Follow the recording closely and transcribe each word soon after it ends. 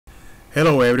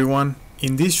Hello everyone.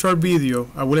 In this short video,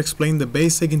 I will explain the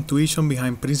basic intuition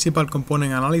behind Principal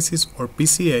Component Analysis or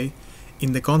PCA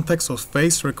in the context of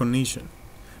face recognition.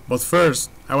 But first,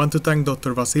 I want to thank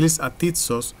Dr. Vasilis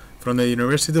Atitsos from the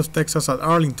University of Texas at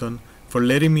Arlington for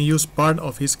letting me use part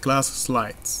of his class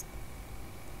slides.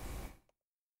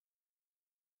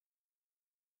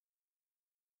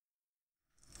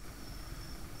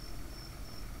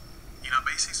 In a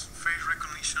basic face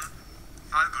recognition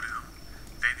algorithm,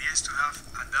 the idea is to have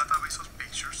a database of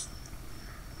pictures,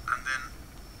 and then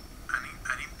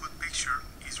an input picture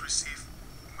is received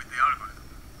with the algorithm.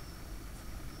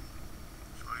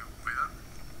 Sorry, with that.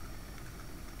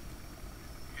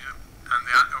 Yeah, and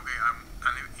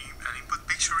an input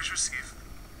picture is received,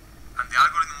 and the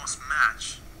algorithm must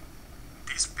match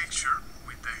this picture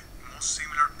with the most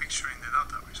similar picture in the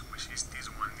database, which is this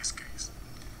one in this case.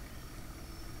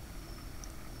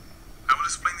 I will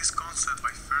explain this concept by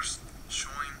first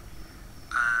showing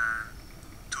a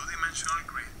two-dimensional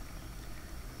grid,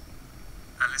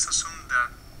 and let's assume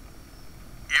that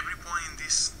every point in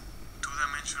this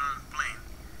two-dimensional plane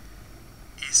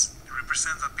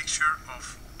represents a picture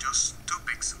of just 2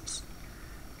 pixels.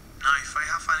 Now if I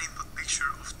have an input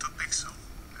picture of 2 pixels,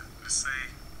 let's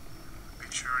say a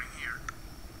picture in here,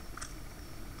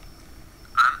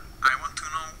 and I want to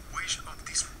know which of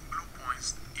these blue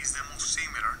points is the most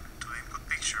similar to the input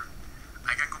picture,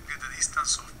 I can compute the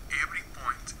distance of every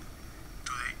point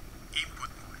to the input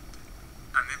point,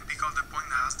 and then pick out the point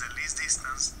that has the least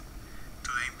distance to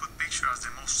the input picture as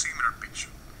the most similar picture.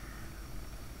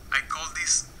 I call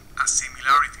this a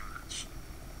similarity match.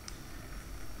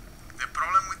 The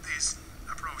problem with this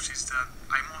approach is that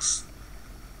I must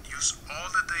use all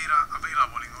the data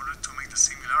available in order to make the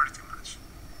similarity match.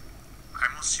 I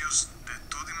must use the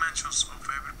 2 dimensions of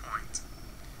every point,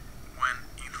 when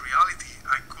in reality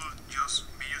I could just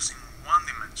be using 1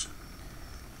 dimension,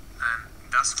 and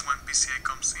that's when PCA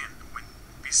comes in. With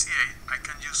PCA I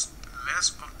can use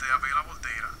less of the available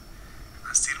data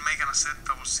and still make an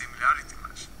acceptable similarity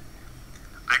match.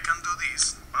 I can do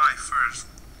this by first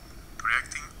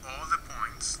projecting all the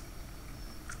points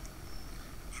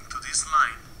into this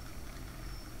line,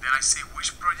 then I see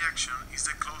which projection is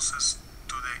the closest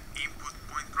to the input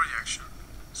point projection.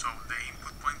 So the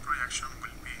input point projection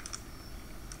will be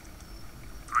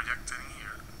projected in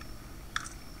here.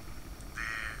 The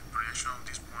projection of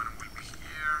this point will be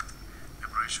here, the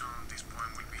projection of this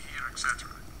point will be here, etc.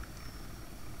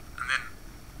 And then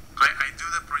I do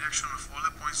the projection of all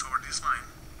the points over this line,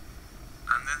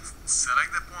 and then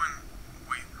select the point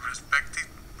with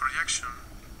respective projection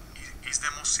is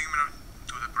the most similar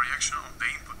to the projection of the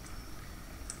input.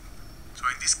 So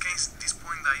in this case, this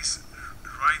point that is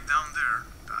right down there,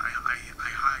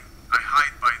 I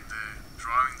hide by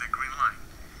drawing the green line,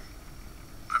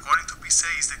 according to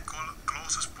PCA is the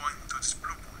closest point to this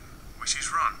blue point, which is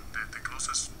wrong. The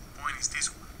closest point is this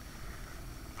one.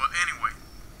 But anyway,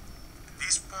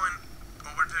 this point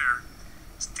over there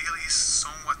still is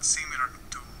somewhat similar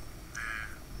to the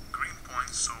green point,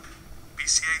 so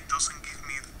PCA doesn't give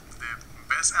me the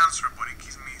best answer, but it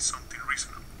gives me something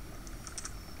reasonable.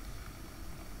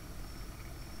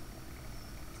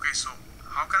 Okay, so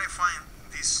how can I find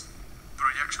this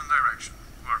projection direction?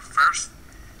 Well, first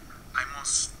I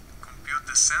must compute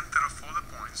the center of all the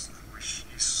points, which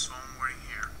is somewhere in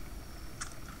here.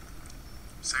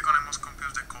 Second, I must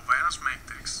compute the covariance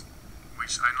matrix,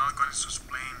 which I'm not going to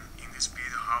explain in this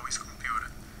video how it's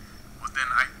computed. But then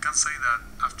I can say that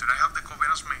after I have the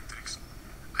covariance matrix,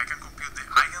 I can compute the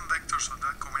eigenvectors of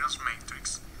that covariance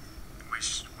matrix,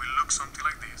 which will look something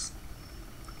like this.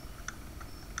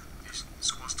 It's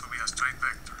supposed to be a straight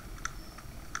vector.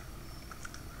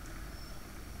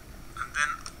 And then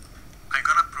I'm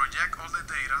going to project all the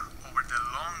data over the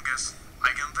longest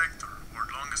eigenvector, or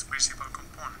longest principal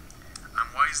component. And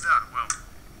why is that? Well,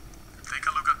 take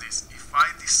a look at this. If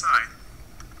I decide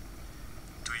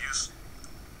to use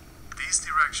this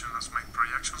direction as my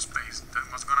projection space, then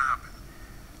what's going to happen?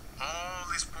 All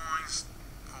these points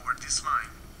over this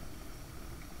line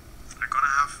are going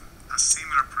to have a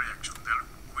similar projection. They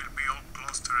will be all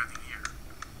clustered in here,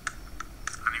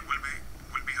 and it will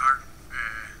be hard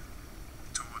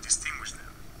to distinguish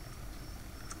them.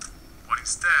 But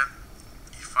instead,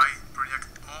 if I project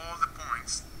all the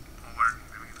points over,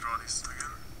 let me draw this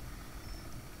again.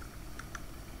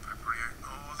 If I project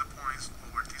all the points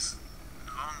over this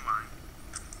long line,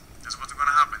 that's what's going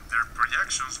to happen. Their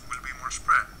projections will be more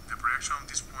spread. The projection of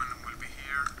this point will be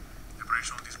here, the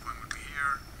projection of this point will be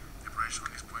here, the projection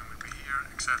of this point will be here,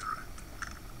 etc.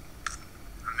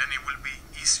 And then it will be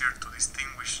easier to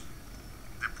distinguish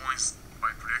the points by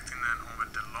projecting them over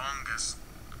the longest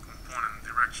component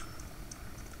direction.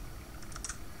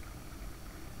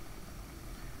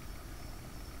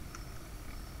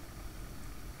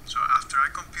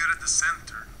 computed the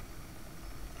center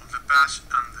of the patch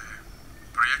and the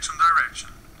projection direction,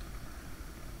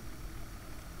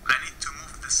 I need to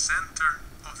move the center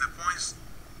of the points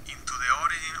into the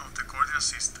origin of the coordinate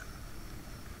system.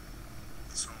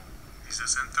 So if the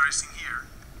center is in here,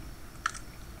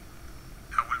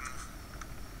 I will move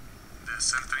the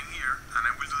center in here, and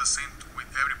I will do the same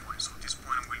with every point. So this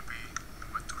point will be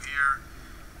moved to here,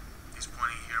 this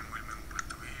point in here will be moved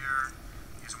to here,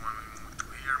 this one will be moved to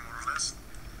here, more or less.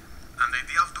 And the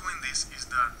idea of doing this is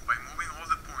that by moving all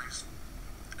the points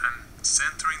and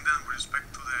centering them with respect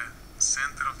to the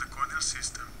center of the coordinate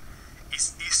system,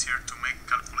 it's easier to make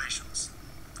calculations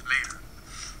later.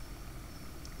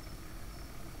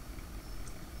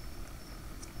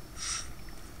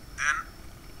 Then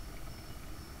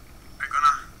I'm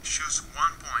gonna choose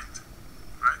one point,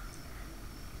 right?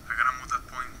 I'm gonna move that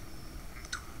point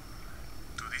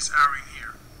to this area in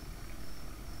here.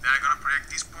 Then I'm gonna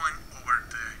project this point over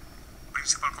the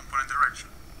principal component direction,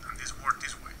 and this works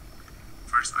this way.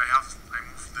 First, I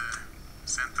move the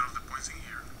center of the points in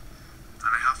here,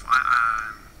 and I have a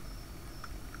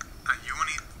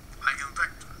unit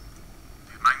eigenvector.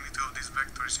 The magnitude of this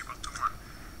vector is equal to 1.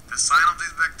 The sign of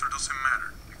this vector doesn't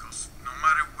matter, because no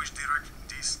matter which direction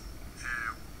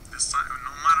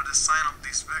no matter the sign of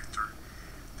this vector,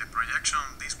 the projection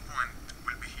of this point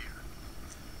will be here.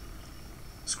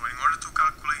 So in order to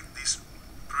calculate this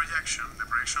projection, the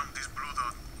projection of this blue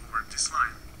dot over this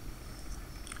line,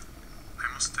 I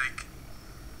must take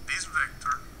this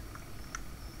vector,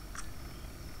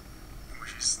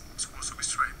 which is supposed to be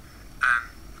straight, and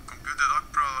compute the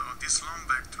dot product of this long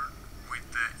vector with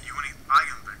the unit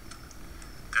eigenvector.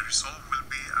 The result will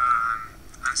be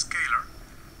a scalar,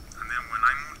 and then when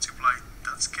I multiply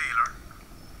that scalar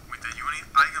with the unit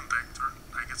eigenvector,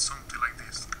 I get something like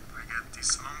this. I get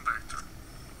this long vector,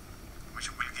 which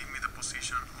will give me the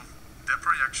position of the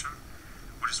projection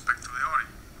with respect to the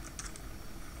origin.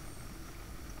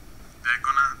 They're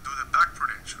gonna do the back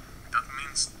projection. That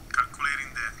means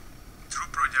calculating the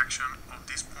true projection of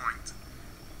this point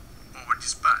over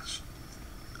this patch.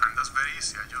 And that's very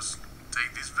easy. I just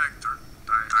take this vector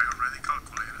that I already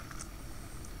calculated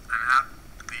and add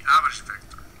the average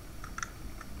vector.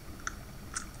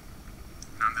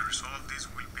 And the result of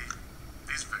this will be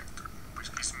this vector,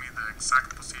 which gives me the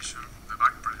exact position of the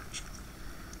back projection.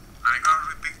 And I'm going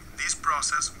to repeat this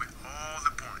process with all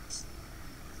the points.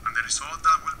 And the result of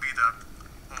that will be that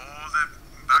all the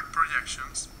back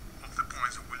projections of the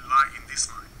points will lie in this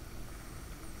line.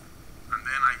 And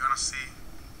then I'm going to see,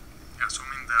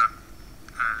 assuming that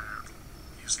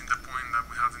using the point that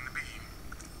we have in the beginning,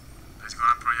 that's going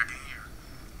to project in here,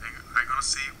 I'm going to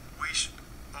see which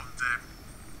of the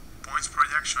points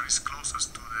projection is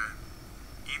closest to the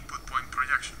input point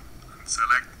projection, and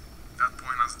select that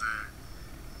point as the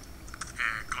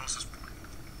closest point,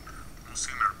 most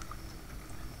similar point.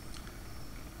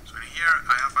 So in here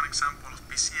I have an example of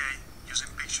PCA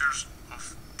using pictures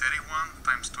of 31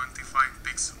 times 25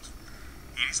 pixels.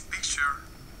 In this picture,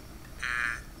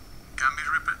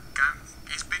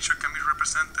 each picture can be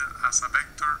represented as a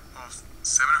vector of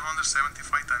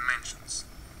 775 dimensions.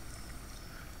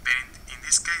 Then in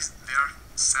this case, there are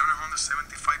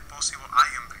 775 possible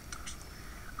eigenvectors.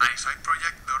 And if I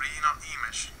project the original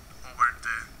image over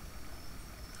the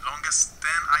longest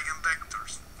 10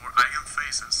 eigenvectors or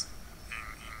eigenfaces, in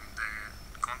the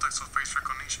context of face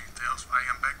recognition, in terms of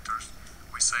eigenvectors,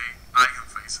 we say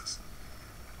eigenfaces.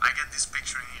 I get this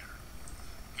picture in here.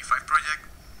 If I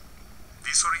project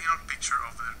this original picture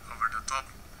over the top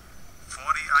 40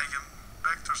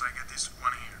 eigenvectors, I get this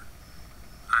one here.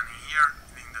 And in here,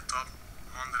 in the top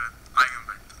 100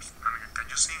 eigenvectors. And can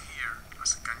you see here,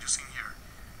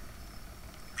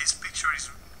 this picture is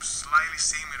slightly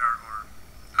similar or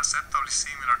acceptably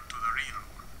similar to the original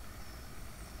one.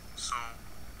 So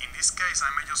in this case,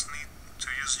 I may just need to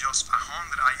use just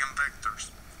 100 eigenvectors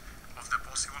of the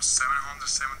possible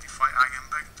 775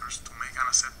 eigenvectors to make an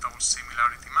acceptable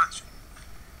similarity matching.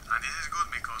 And this is good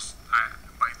because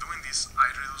by doing this, I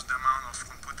reduce the amount of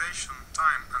computation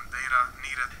time and data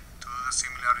needed to do the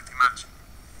similarity matching.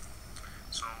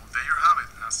 So there you have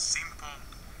it, a simple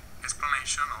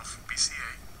explanation of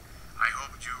PCA. I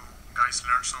hope you guys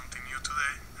learned something new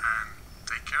today, and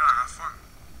take care and have fun.